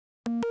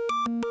We're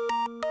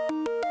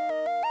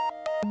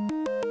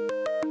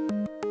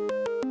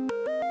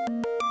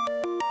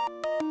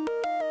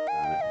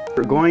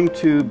going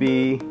to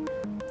be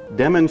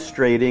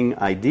demonstrating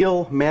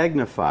Ideal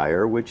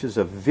Magnifier, which is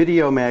a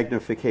video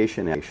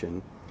magnification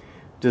action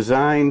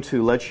designed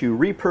to let you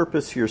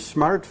repurpose your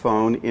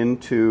smartphone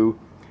into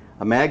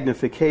a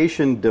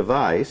magnification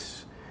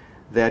device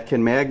that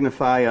can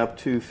magnify up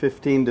to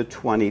 15 to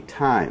 20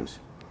 times.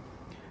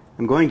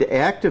 I'm going to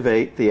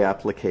activate the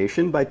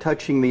application by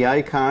touching the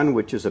icon,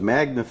 which is a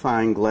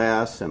magnifying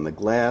glass, and the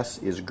glass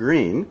is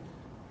green.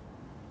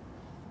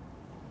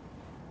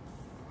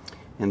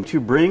 And to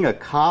bring a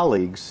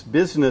colleague's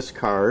business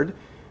card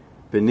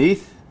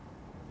beneath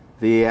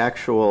the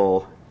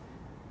actual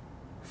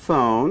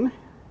phone.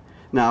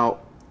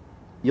 Now,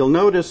 you'll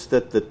notice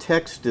that the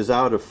text is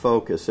out of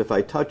focus. If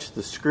I touch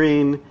the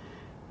screen,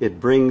 it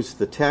brings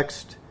the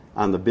text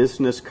on the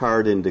business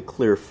card into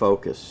clear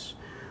focus.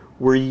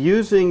 We're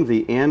using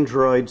the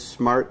Android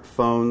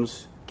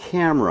smartphone's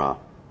camera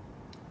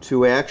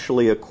to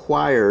actually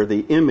acquire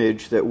the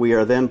image that we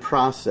are then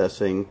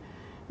processing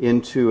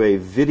into a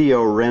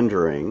video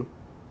rendering.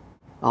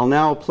 I'll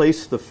now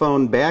place the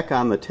phone back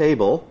on the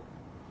table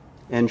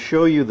and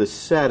show you the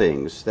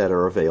settings that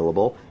are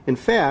available. In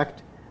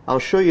fact, I'll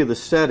show you the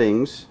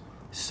settings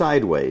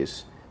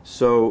sideways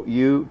so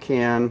you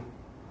can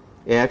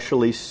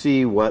actually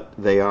see what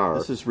they are.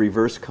 This is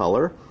reverse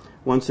color.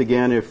 Once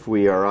again, if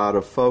we are out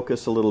of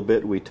focus a little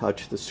bit, we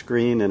touch the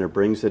screen and it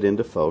brings it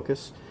into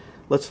focus.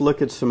 Let's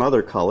look at some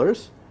other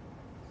colors.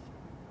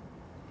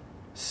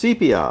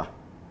 Sepia.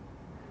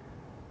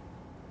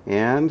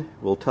 And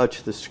we'll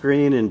touch the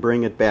screen and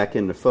bring it back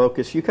into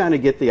focus. You kind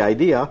of get the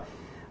idea.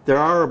 There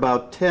are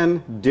about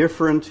 10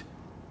 different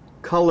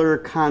color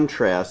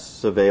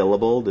contrasts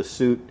available to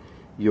suit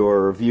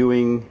your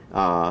viewing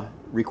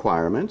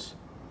requirements.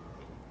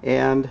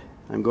 And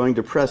I'm going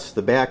to press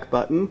the back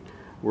button.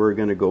 We're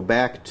going to go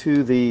back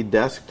to the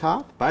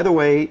desktop. By the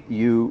way,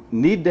 you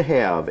need to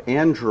have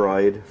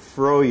Android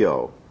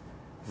Froyo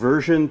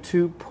version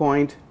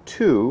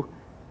 2.2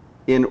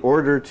 in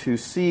order to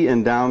see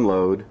and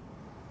download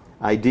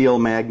Ideal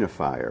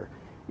Magnifier.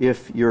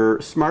 If your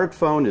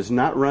smartphone is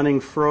not running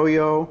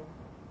Froyo,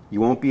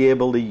 you won't be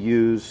able to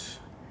use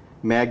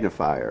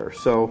Magnifier.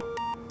 So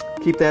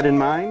keep that in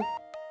mind.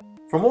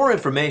 For more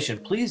information,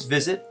 please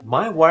visit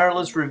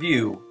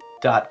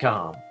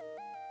mywirelessreview.com.